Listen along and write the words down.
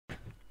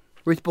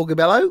Ruth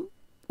Borgobello,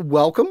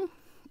 welcome and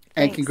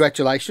Thanks.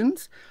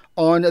 congratulations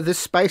on The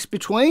Space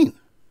Between,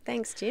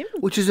 Thanks, Jim.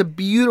 which is a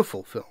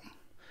beautiful film.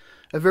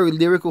 A very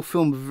lyrical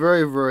film,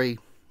 very, very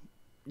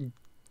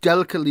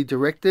delicately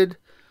directed.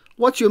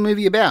 What's your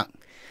movie about?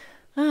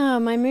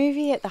 My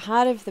movie, at the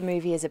heart of the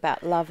movie, is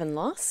about love and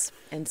loss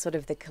and sort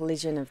of the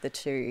collision of the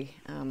two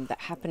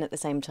that happen at the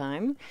same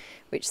time,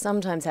 which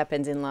sometimes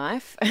happens in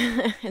life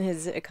and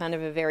is a kind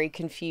of a very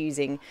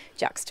confusing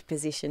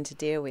juxtaposition to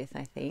deal with,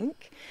 I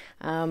think.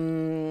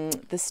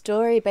 The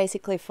story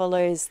basically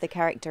follows the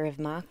character of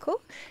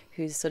Marco,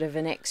 who's sort of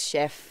an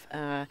ex-chef.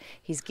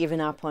 He's given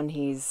up on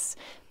his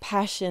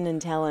passion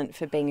and talent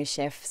for being a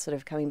chef, sort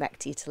of coming back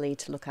to Italy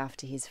to look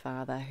after his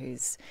father,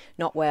 who's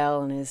not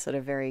well and is sort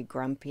of very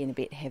grumpy and a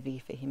bit heavy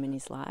for him in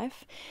his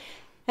life.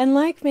 And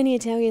like many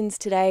Italians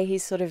today,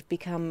 he's sort of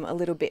become a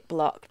little bit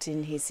blocked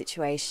in his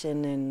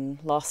situation and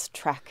lost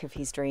track of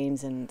his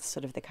dreams and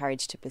sort of the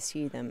courage to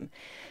pursue them.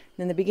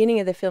 In the beginning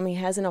of the film, he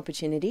has an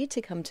opportunity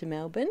to come to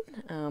Melbourne,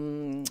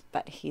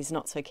 but he's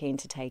not so keen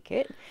to take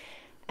it.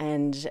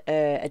 And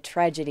a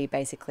tragedy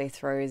basically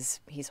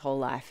throws his whole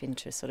life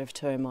into sort of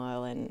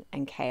turmoil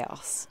and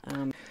chaos.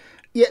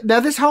 Yeah, now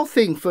this whole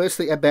thing,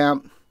 firstly,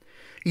 about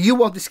you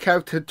want this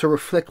character to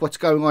reflect what's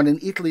going on in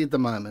Italy at the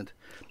moment.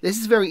 This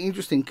is very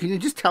interesting. Can you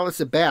just tell us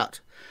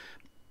about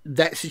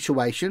that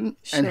situation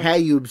and how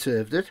you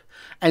observed it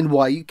and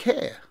why you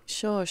care?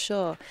 Sure.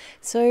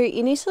 So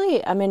in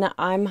Italy, I mean,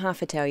 I'm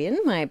half Italian.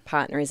 My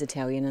partner is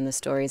Italian, and the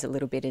story is a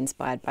little bit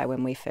inspired by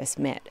when we first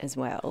met as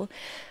well.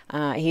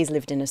 He's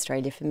lived in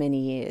Australia for many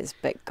years,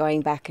 but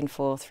going back and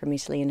forth from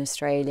Italy and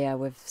Australia,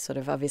 we've sort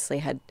of obviously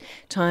had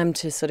time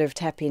to sort of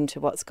tap into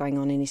what's going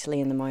on in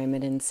Italy in the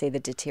moment and see the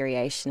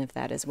deterioration of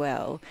that as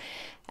well.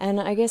 And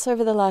I guess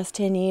over the last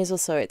 10 years or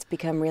so, it's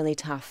become really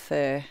tough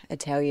for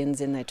Italians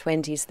in their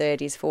 20s,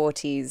 30s,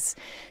 40s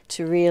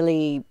to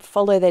really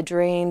follow their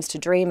dreams, to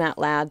dream out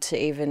loud,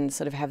 to even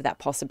sort of have that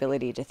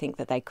possibility to think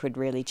that they could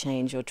really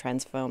change or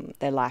transform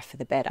their life for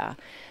the better.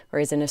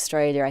 Whereas in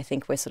Australia, I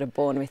think we're sort of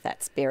born with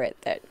that spirit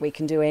that we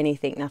can do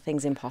anything,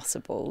 nothing's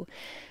impossible.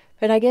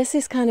 But I guess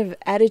this kind of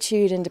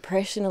attitude and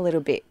depression a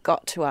little bit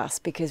got to us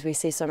because we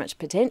see so much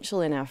potential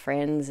in our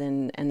friends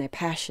and their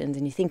passions,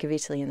 and you think of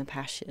Italy and the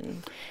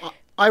passion.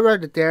 I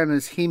wrote it down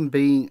as him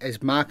being,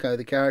 as Marco,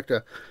 the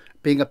character,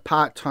 being a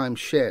part-time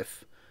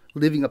chef,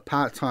 living a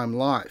part-time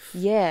life.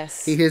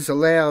 Yes. He has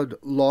allowed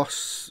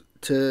loss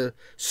to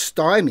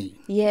stymie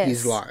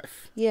his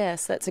life.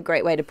 Yes, that's a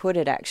great way to put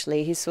it,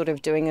 actually. He's sort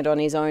of doing it on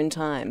his own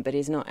time, but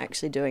he's not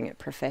actually doing it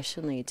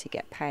professionally to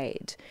get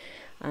paid.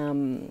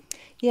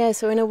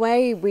 So in a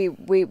way,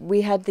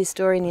 we had this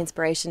story and the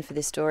inspiration for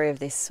this story of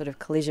this sort of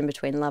collision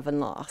between love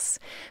and loss.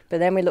 But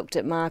then we looked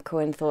at Marco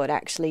and thought,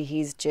 actually,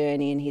 his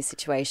journey and his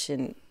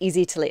situation is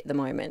Italy at the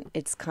moment.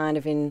 It's kind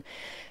of in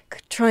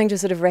trying to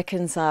sort of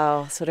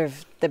reconcile sort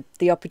of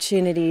the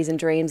opportunities and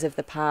dreams of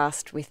the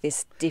past with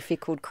this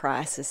difficult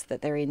crisis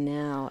that they're in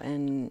now,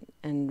 and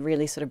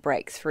really sort of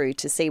break through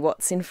to see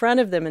what's in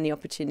front of them and the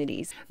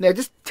opportunities. Now,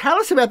 just tell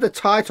us about the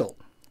title.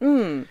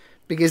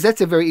 Because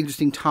that's a very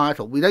interesting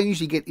title. We don't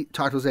usually get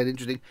titles that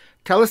interesting.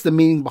 Tell us the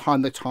meaning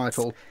behind the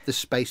title, The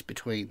Space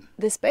Between.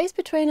 The Space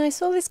Between, I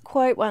saw this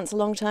quote once a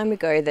long time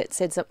ago that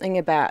said something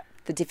about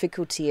the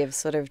difficulty of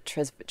sort of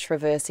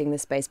traversing the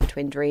space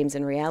between dreams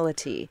and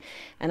reality.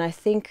 And I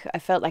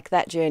felt like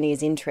that journey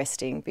is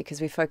interesting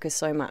because we focus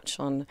so much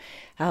on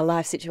our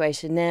life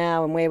situation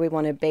now and where we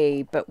want to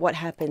be, but what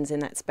happens in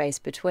that space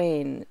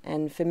between.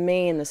 And for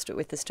me,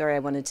 with the story I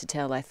wanted to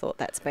tell, I thought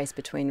that space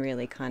between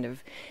really kind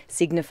of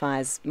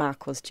signifies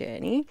Marco's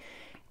journey,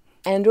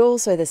 and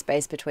also the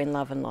space between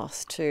love and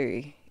loss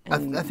too.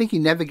 I think he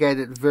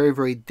navigated it very,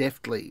 very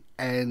deftly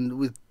and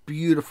with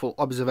beautiful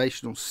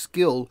observational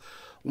skill.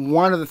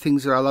 One of the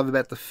things that I love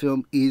about the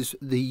film is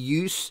the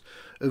use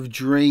of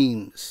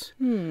dreams.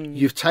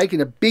 You've taken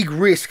a big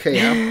risk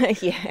here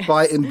Yes.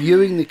 by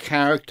imbuing the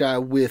character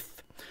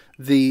with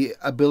the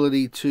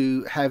ability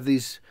to have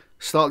these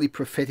slightly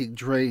prophetic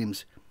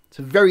dreams. It's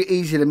very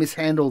easy to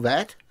mishandle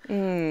that.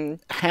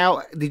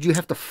 How did you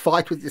have to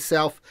fight with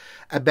yourself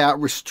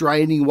about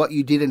restraining what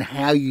you did and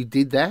how you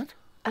did that?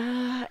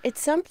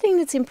 It's something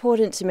that's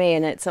important to me,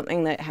 and it's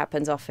something that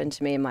happens often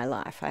to me in my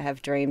life. I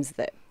have dreams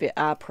that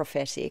are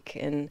prophetic,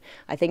 and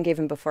I think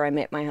even before I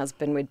met my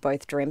husband, we'd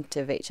both dreamt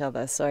of each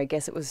other. So I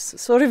guess it was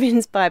sort of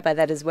inspired by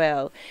that as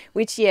well,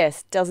 which,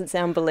 yes, doesn't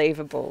sound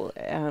believable.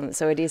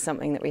 So it is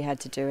something that we had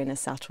to do in a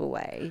subtle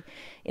way,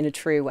 in a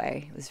true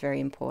way. It was very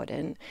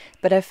important.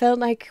 But I felt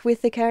like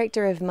with the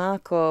character of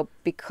Marco,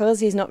 because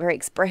he's not very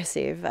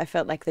expressive, I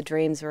felt like the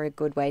dreams were a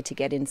good way to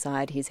get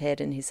inside his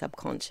head and his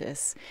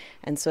subconscious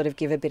and sort of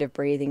give a bit of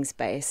breathing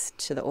space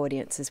to the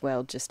audience as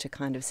well, just to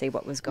kind of see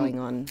what was going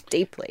on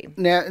deeply.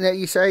 Now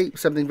you say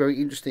something very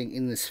interesting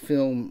in this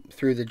film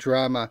through the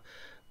drama,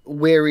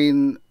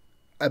 wherein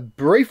a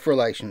brief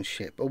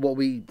relationship, or what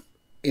we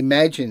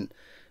imagine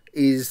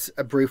is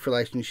a brief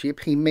relationship,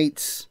 he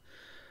meets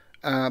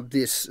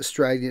this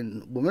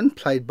Australian woman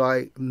played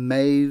by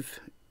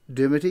Maeve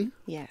Dermody.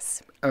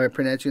 Yes. Am I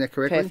pronouncing that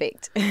correctly?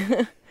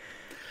 Perfect.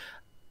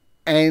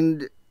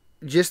 And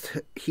just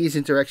his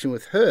interaction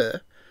with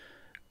her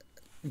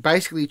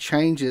basically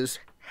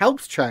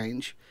helps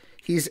change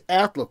his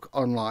outlook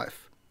on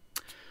life.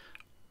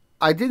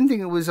 I didn't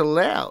think it was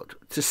allowed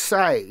to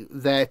say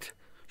that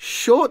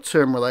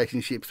short-term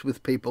relationships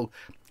with people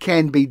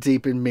can be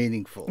deep and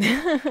meaningful.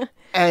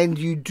 And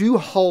you do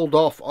hold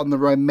off on the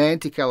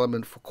romantic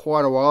element for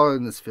quite a while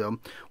in this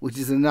film, which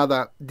is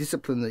another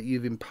discipline that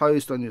you've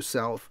imposed on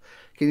yourself.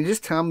 Can you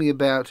just tell me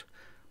about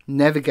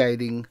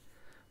navigating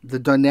the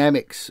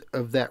dynamics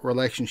of that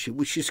relationship,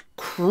 which is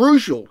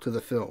crucial to the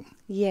film?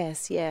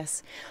 Yes.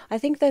 I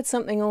think that's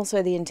something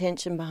also, the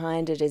intention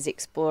behind it is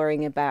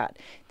exploring about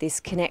this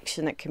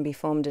connection that can be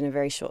formed in a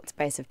very short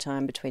space of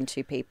time between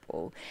two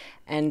people.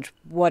 And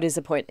what is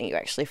the point that you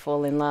actually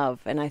fall in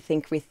love? And I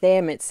think with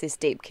them, it's this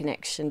deep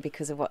connection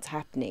because of what's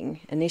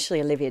happening.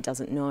 Initially, Olivia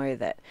doesn't know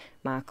that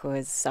Marco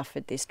has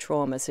suffered this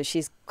trauma. So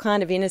she's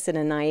kind of innocent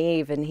and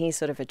naive, and he's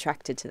sort of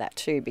attracted to that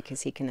too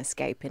because he can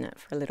escape in it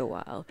for a little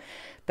while.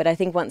 But I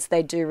think once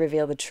they do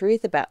reveal the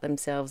truth about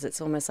themselves,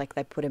 it's almost like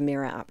they put a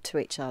mirror up to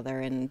each other,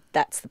 and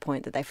that's the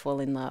point that they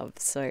fall in love.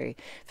 So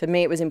for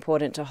me, it was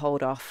important to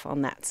hold off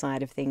on that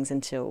side of things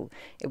until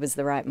it was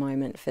the right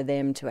moment for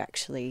them to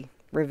actually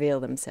reveal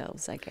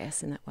themselves, I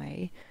guess, in that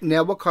way.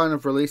 Now, what kind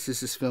of release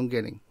is this film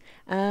getting?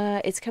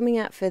 It's coming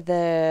out for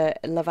the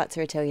Lavazza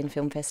Italian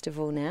Film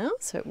Festival now,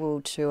 so it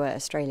will tour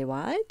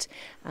Australia-wide.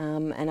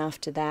 And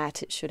after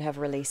that, it should have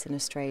a release in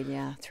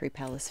Australia through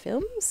Palace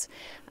Films.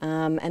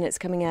 And it's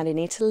coming out in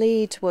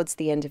Italy towards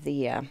the end of the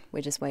year.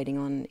 We're just waiting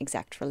on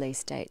exact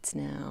release dates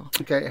now.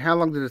 Okay, how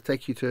long did it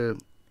take you to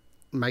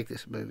make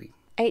this movie?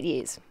 8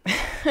 years.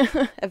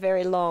 A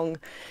very long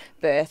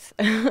birth.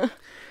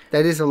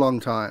 That is a long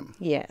time.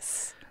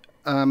 Yes.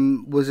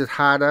 Was it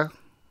harder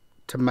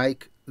to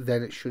make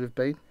than it should have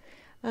been?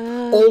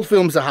 All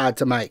films are hard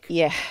to make.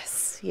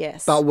 Yes.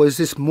 But was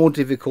this more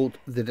difficult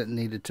than it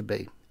needed to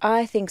be?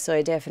 I think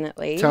so,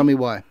 definitely. Tell me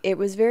why. It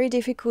was very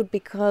difficult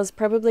because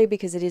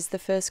it is the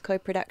first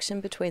co-production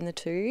between the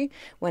two.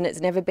 When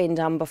it's never been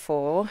done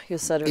before, you're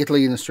sort of...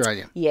 Italy and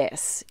Australia.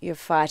 Yes. You're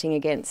fighting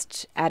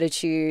against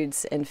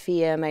attitudes and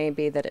fear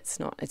maybe that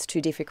it's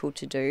too difficult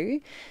to do.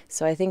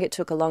 So I think it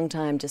took a long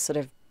time to sort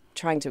of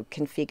trying to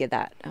configure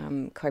that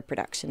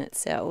co-production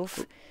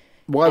itself.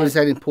 Why was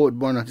that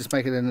important? Why not just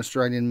make it an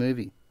Australian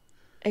movie?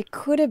 It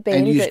could have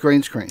been. And use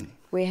green screen.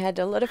 We had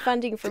a lot of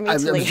funding from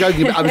Italy.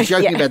 I was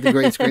joking about the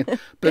green screen,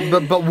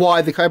 but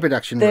why the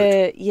co-production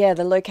route?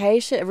 The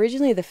location.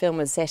 Originally, the film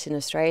was set in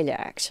Australia,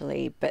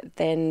 actually, but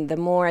then the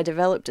more I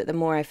developed it, the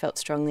more I felt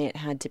strongly it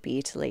had to be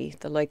Italy.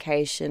 The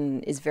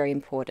location is very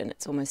important.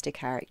 It's almost a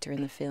character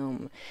in the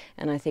film,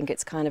 and I think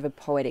it's kind of a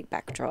poetic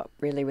backdrop,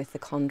 really, with the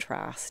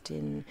contrast.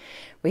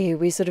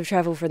 We sort of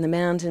travel from the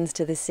mountains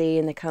to the sea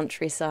and the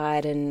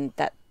countryside, and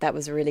that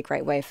was a really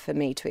great way for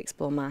me to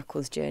explore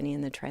Marco's journey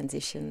and the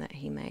transition that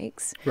he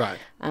makes. Right.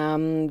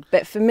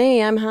 But for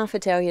me, I'm half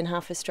Italian,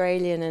 half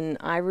Australian, and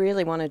I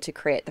really wanted to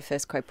create the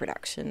first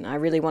co-production. I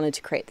really wanted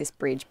to create this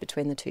bridge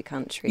between the two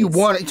countries. You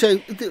wanted to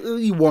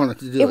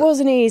do it? It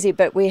wasn't easy,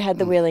 but we had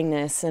the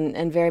willingness,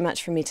 and very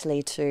much from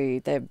Italy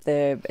too.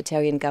 The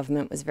Italian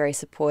government was very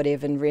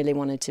supportive and really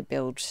wanted to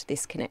build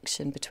this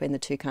connection between the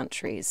two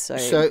countries. So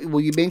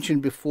you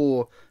mentioned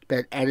before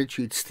about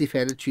stiff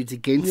attitudes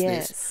against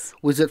this.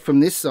 Was it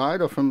from this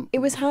side or from... It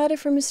was harder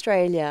from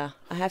Australia,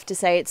 I have to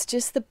say. It's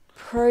just the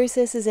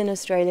processes in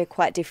Australia are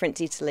quite different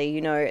to Italy.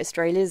 You know,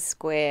 Australia's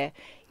square,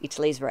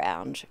 Italy's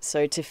round.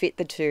 So to fit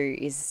the two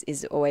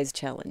is always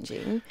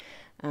challenging.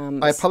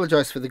 I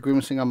apologise for the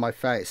grimacing on my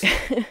face,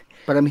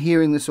 but I'm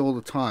hearing this all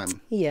the time.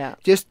 Yeah.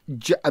 Just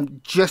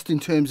in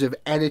terms of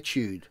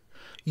attitude,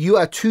 you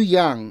are too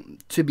young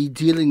to be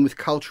dealing with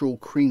cultural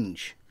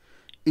cringe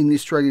in the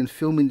Australian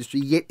film industry,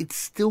 yet it's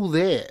still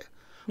there.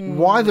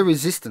 Why the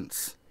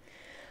resistance?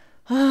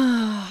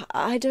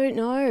 I don't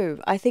know.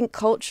 I think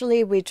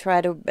culturally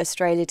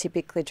Australia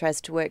typically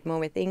tries to work more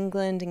with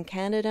England and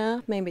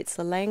Canada. Maybe it's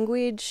the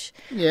language.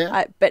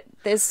 Yeah. But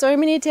there's so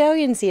many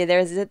Italians here.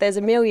 There's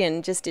a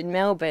million just in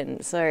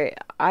Melbourne. So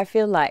I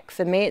feel like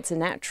for me it's a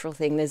natural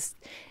thing.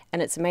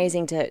 And it's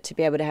amazing to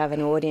be able to have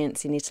an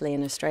audience in Italy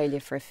and Australia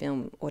for a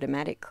film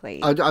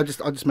automatically. I'll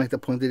just make the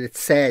point that it's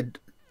sad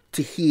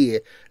to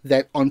hear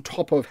that on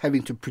top of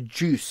having to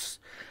produce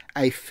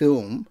a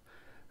film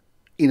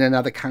in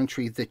another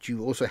country, that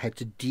you also had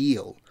to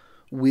deal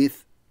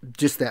with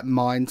just that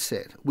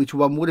mindset, which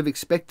one would have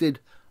expected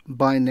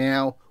by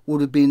now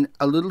would have been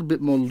a little bit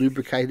more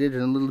lubricated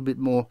and a little bit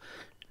more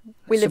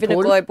We live in a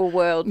global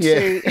world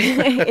too.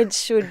 It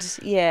should,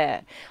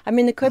 yeah. I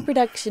mean, the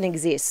co-production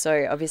exists,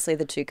 so obviously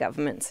the two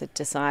governments had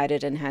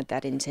decided and had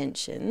that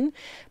intention.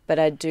 But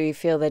I do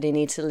feel that in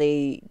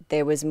Italy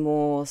there was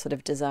more sort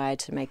of desire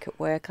to make it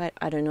work.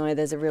 I don't know,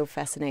 there's a real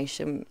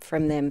fascination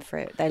from them for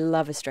it. They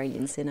love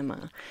Australian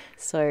cinema.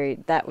 So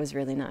that was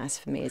really nice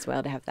for me as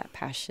well to have that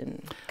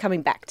passion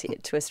coming back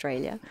to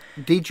Australia.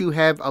 Did you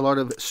have a lot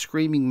of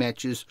screaming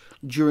matches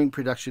during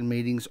production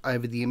meetings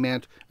over the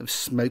amount of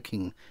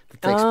smoking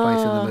that takes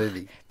place in the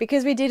movie?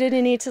 Because we did it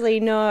in Italy,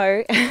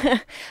 no.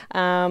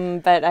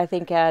 But I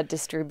think our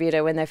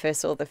distributor, when they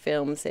first saw the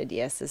film, said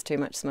yes, there's too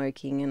much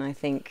smoking, and I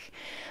think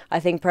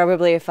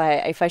probably if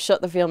I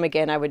shot the film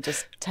again, I would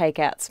just take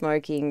out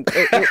smoking.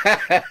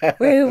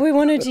 We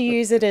wanted to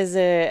use it as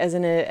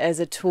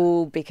a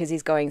tool because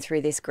he's going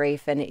through this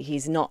grief and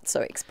he's not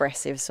so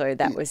expressive, so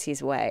that was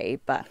his way.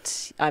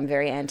 But I'm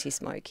very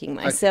anti-smoking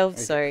myself,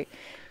 so.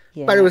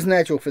 Yeah. But it was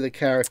natural for the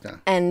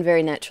character. And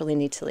very natural in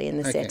Italy in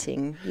the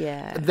setting,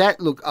 yeah. That,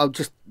 look, I'll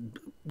just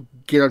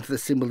get onto the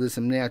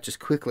symbolism now just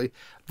quickly.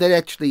 That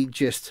actually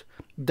just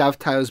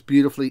dovetails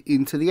beautifully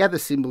into the other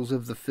symbols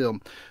of the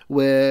film,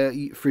 where,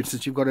 for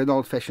instance, you've got an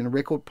old-fashioned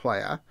record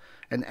player,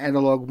 an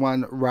analogue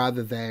one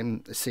rather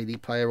than a CD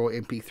player or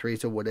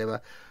MP3s or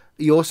whatever.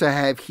 You also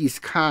have his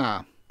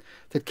car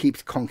that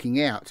keeps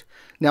conking out.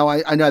 Now,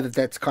 I know that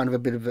that's kind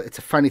of it's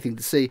a funny thing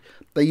to see,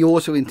 but you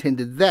also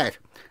intended that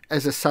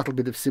as a subtle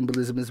bit of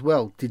symbolism as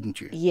well, didn't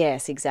you?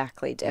 Yes,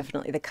 exactly,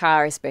 definitely. The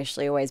car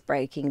especially always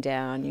breaking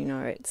down,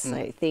 it's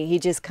like he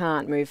just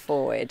can't move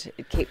forward.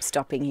 It keeps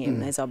stopping him.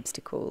 There's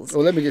obstacles.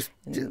 Well, let me just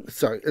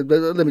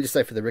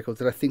say for the record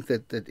that I think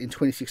that in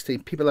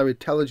 2016 people are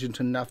intelligent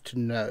enough to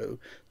know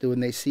that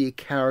when they see a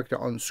character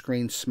on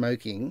screen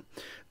smoking,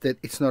 that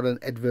it's not an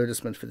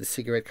advertisement for the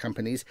cigarette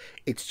companies,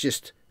 it's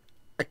just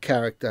a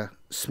character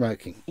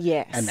smoking.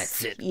 Yes. And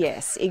that's it.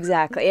 Yes,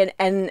 exactly.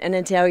 And an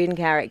Italian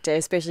character,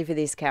 especially for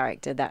this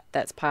character,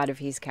 that's part of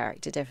his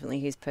character,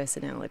 definitely his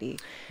personality.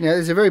 Now,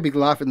 there's a very big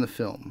laugh in the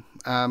film.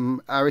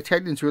 Are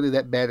Italians really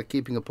that bad at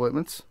keeping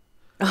appointments?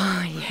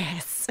 Oh,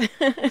 yes.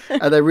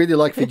 Are they really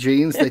like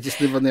Fijians? They just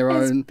live on their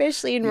own?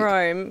 Especially in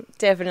Rome,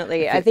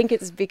 definitely. I think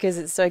it's because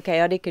it's so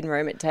chaotic in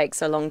Rome, it takes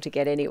so long to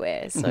get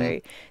anywhere. So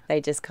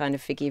they just kind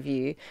of forgive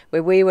you.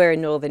 Where we were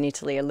in northern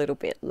Italy, a little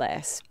bit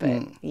less.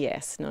 But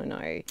yes, no.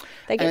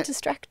 They get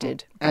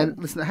distracted. And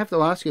listen, I have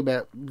to ask you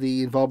about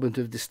the involvement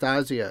of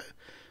DiStasio,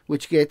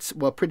 which gets,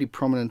 pretty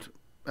prominent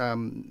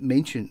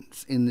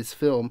mentions in this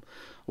film.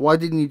 Why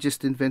didn't you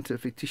just invent a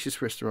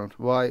fictitious restaurant?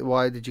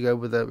 Why did you go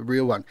with a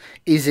real one?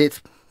 Is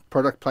it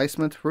product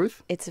placement,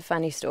 Ruth? It's a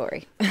funny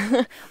story.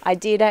 I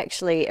did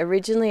actually,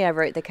 originally I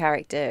wrote the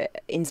character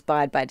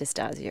inspired by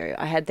DiStasio.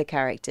 I had the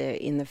character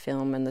in the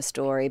film and the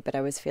story, but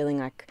I was feeling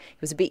like he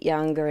was a bit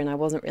younger and I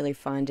wasn't really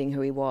finding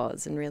who he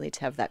was, and really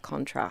to have that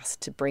contrast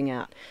to bring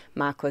out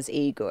Marco's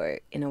ego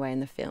in a way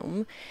in the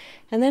film.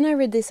 And then I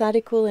read this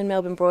article in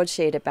Melbourne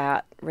Broadsheet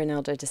about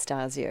Ronaldo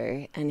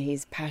DiStasio and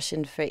his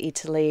passion for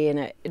Italy, and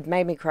it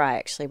made me cry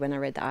actually when I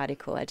read the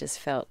article. I just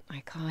felt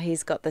like,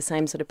 he's got the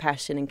same sort of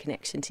passion and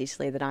connection to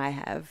Italy that I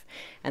have,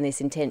 and this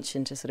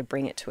intention to sort of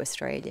bring it to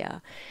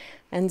Australia.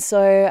 And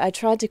so I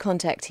tried to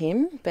contact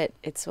him, but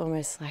it's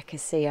almost like a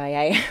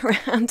CIA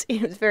around.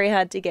 It was very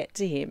hard to get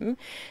to him.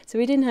 So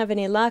we didn't have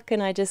any luck,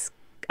 and I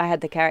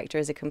had the character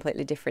as a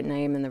completely different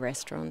name in the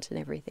restaurant and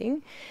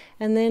everything.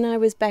 And then I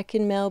was back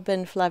in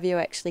Melbourne. Flavio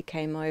actually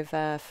came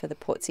over for the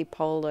Porzi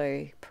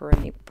Polo.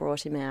 Parenti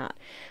brought him out.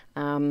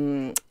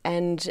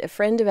 And a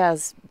friend of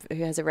ours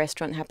who has a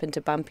restaurant happened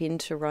to bump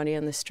into Ronnie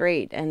on the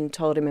street and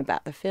told him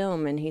about the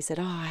film, and he said,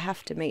 I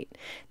have to meet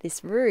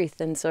this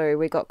Ruth. And so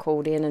we got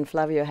called in, and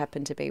Flavio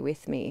happened to be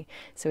with me.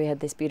 So we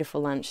had this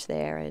beautiful lunch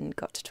there and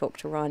got to talk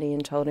to Ronnie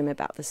and told him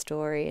about the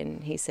story.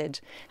 And he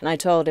said, and I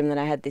told him that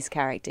I had this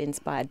character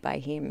inspired by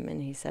him,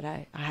 and he said,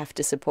 I have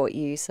to support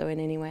you, so in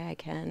any way I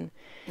can.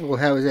 Well,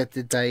 how was that?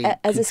 Did they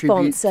as a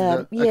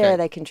sponsor?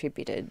 They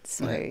contributed.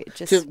 So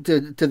just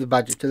to the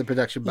budget, to the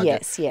production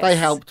budget. Yes. They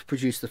helped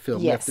produce the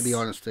film. Yes. You have to be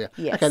honest there.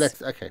 Yes. Okay,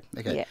 that's okay.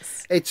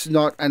 Yes. It's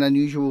not an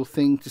unusual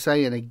thing to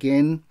say. And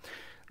again,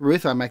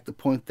 Ruth, I make the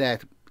point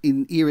that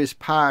in eras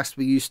past,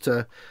 we used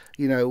to,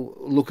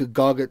 look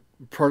agog at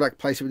product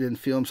placement in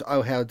films.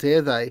 Oh, how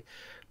dare they?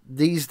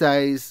 These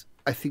days,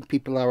 I think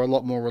people are a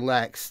lot more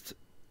relaxed,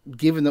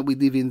 given that we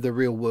live in the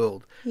real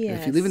world. Yes. And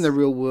if you live in the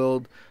real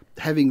world,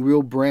 having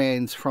real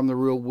brands from the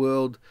real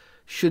world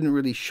shouldn't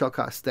really shock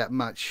us that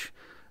much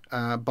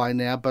by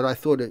now. But I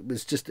thought it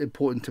was just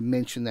important to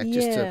mention that,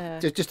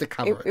 just to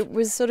cover it. It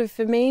was sort of,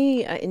 for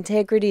me,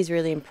 integrity is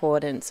really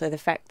important. So the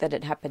fact that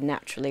it happened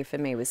naturally for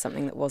me was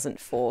something that wasn't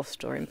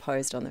forced or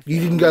imposed on the film.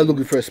 You didn't go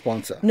looking for a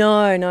sponsor?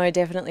 No,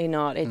 definitely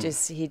not.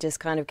 He just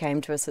kind of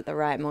came to us at the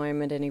right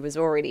moment, and he was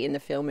already in the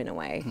film in a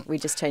way. We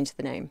just changed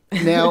the name.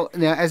 Now,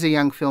 as a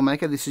young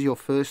filmmaker, this is your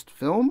first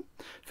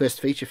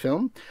feature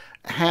film.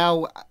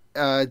 How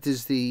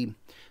does the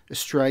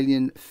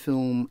Australian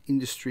film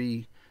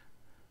industry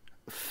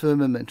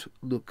firmament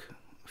look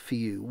for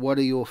you? What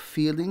are your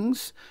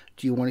feelings?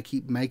 Do you want to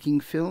keep making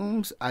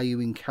films? Are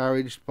you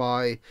encouraged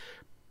by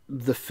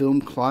the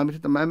film climate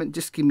at the moment?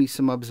 Just give me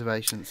some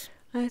observations.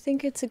 I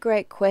think it's a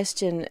great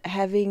question.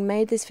 Having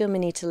made this film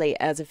in Italy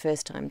as a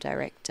first-time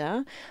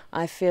director,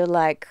 I feel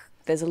like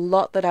there's a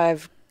lot that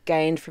I've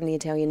gained from the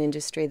Italian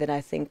industry that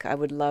I think I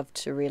would love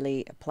to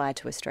really apply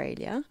to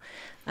Australia.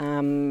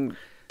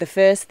 the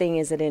first thing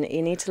is that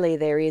in Italy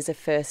there is a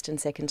first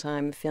and second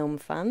time film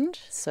fund,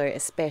 so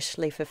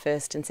especially for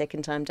first and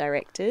second time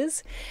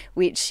directors,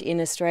 which in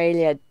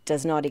Australia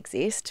does not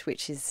exist,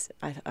 which is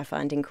I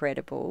find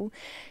incredible.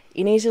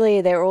 In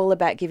Italy, they're all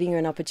about giving you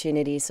an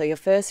opportunity. So your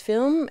first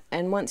film,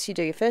 and once you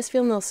do your first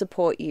film, they'll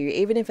support you.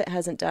 Even if it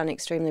hasn't done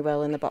extremely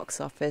well in the box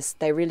office,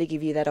 they really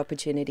give you that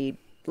opportunity.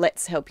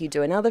 Let's help you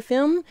do another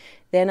film,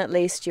 then at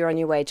least you're on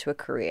your way to a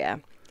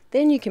career.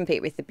 Then you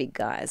compete with the big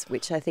guys,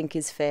 which I think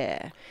is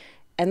fair.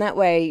 And that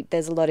way,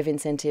 there's a lot of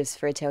incentives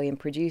for Italian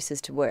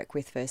producers to work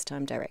with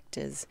first-time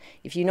directors.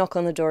 If you knock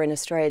on the door in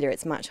Australia,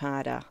 it's much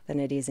harder than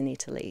it is in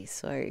Italy.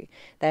 So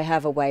they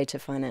have a way to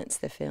finance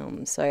the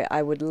film. So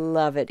I would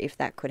love it if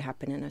that could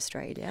happen in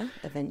Australia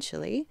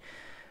eventually.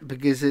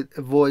 Because it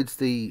avoids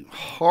the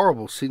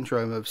horrible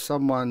syndrome of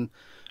someone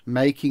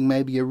making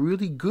maybe a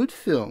really good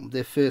film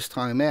their first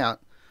time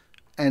out,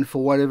 and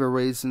for whatever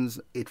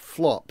reasons it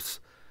flops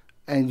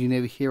and you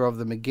never hear of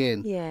them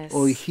again. Yes.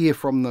 Or you hear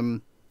from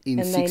them in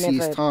and 6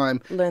 years'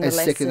 time as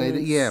second editor.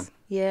 Yeah.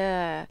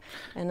 Yeah.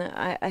 And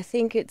I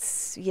think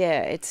it's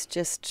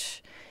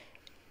just,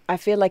 I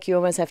feel like you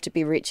almost have to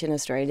be rich in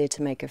Australia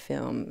to make a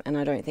film, and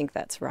I don't think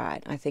that's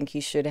right. I think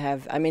you should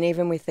have, I mean,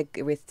 even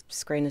with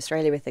Screen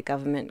Australia, with the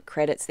government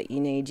credits that you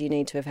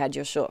need to have had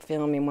your short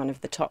film in one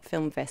of the top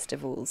film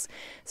festivals.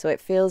 So it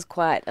feels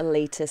quite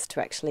elitist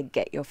to actually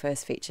get your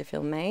first feature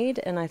film made,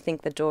 and I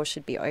think the door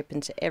should be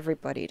open to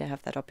everybody to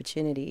have that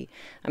opportunity.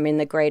 I mean,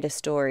 the greatest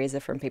stories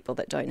are from people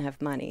that don't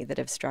have money, that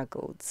have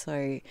struggled.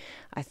 So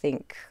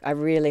I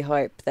really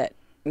hope that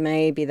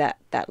maybe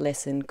that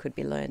lesson could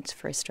be learnt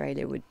for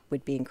Australia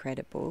would be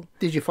incredible.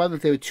 Did you find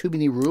that there were too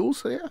many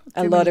rules there?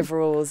 A lot of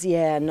rules,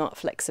 yeah, not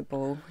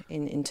flexible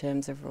in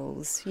terms of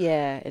rules.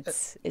 Yeah,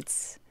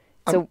 it's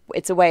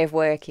a way of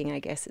working, I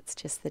guess. It's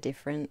just the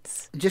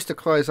difference. Just to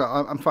close,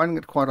 I'm finding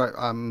it quite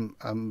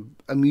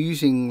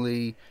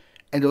amusingly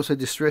and also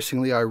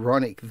distressingly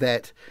ironic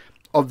that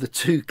of the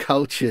two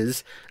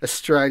cultures,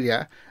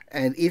 Australia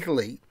and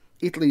Italy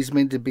is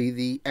meant to be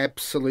the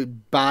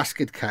absolute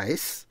basket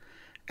case.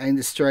 And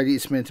Australia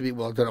is meant to be,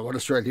 well, I don't know what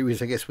Australia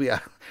is, I guess we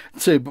are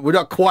too, but we're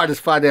not quite as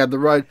far down the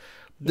road.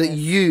 That yes.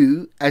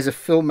 You, as a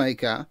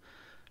filmmaker,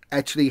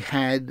 actually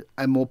had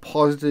a more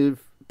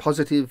positive,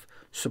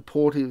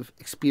 supportive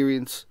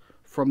experience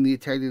from the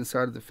Italian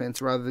side of the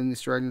fence rather than the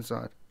Australian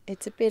side.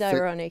 It's a bit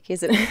ironic,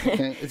 isn't it?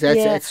 Okay.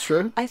 That's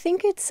true? I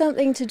think it's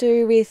something to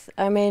do with,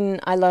 I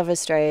mean, I love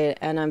Australia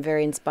and I'm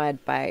very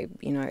inspired by,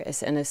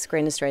 and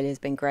Screen Australia has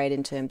been great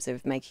in terms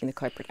of making the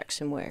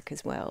co-production work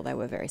as well. They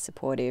were very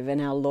supportive,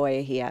 and our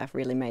lawyer here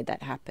really made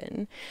that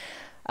happen.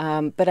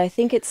 But I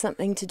think it's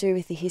something to do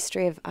with the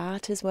history of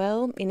art as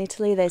well. In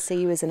Italy, they see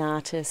you as an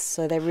artist,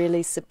 so they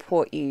really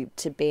support you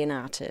to be an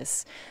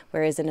artist,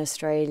 whereas in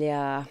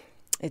Australia,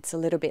 it's a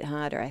little bit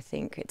harder, I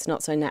think. It's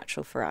not so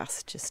natural for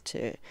us just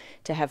to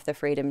have the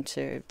freedom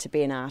to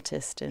be an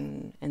artist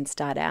and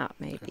start out,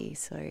 maybe.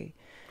 So